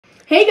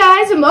Hey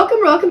guys, and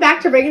welcome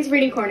back to Reagan's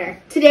Reading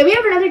Corner. Today we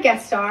have another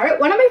guest star,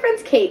 one of my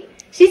friends, Kate.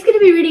 She's going to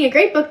be reading a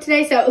great book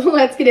today, so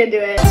let's get into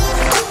it.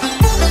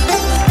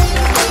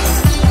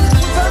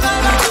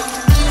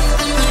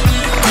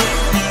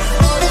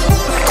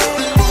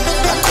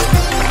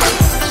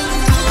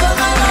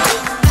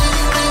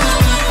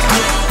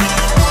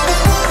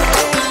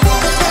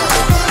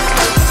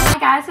 Hi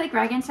guys, like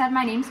Reagan said,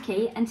 my name's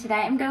Kate, and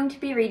today I'm going to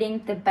be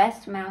reading The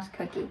Best Mouse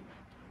Cookie.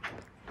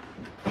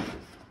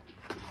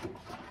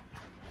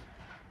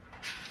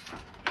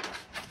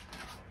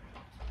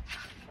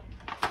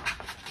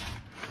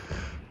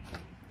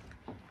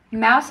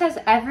 Mouse has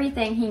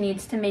everything he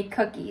needs to make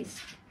cookies.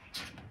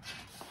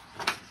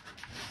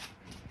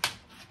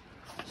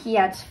 He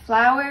adds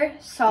flour,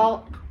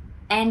 salt,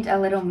 and a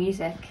little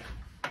music.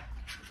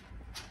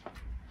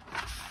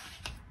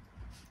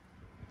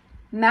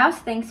 Mouse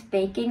thinks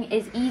baking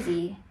is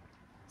easy,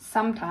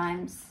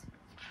 sometimes.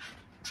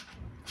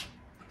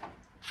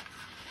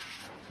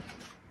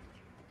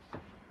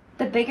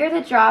 The bigger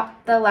the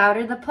drop, the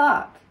louder the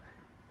plop.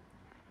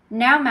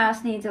 Now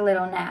Mouse needs a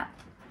little nap.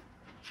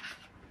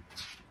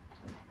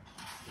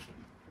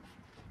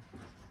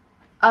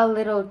 A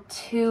little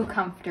too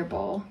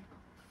comfortable.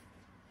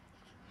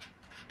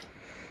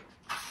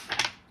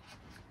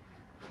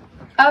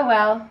 Oh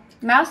well,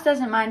 Mouse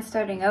doesn't mind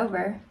starting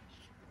over.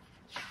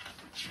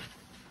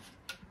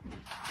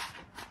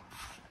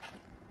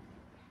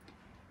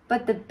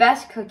 But the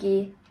best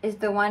cookie is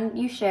the one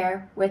you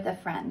share with a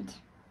friend.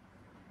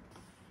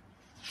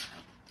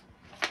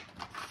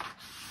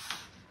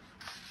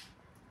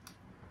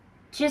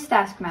 Just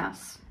ask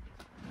Mouse.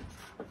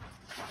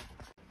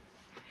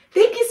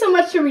 Thank you so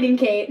much for reading,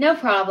 Kate. No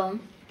problem.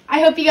 I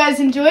hope you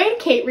guys enjoyed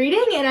Kate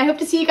reading, and I hope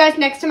to see you guys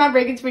next time on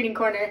Reagan's Reading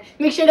Corner.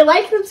 Make sure to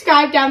like and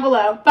subscribe down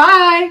below.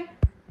 Bye!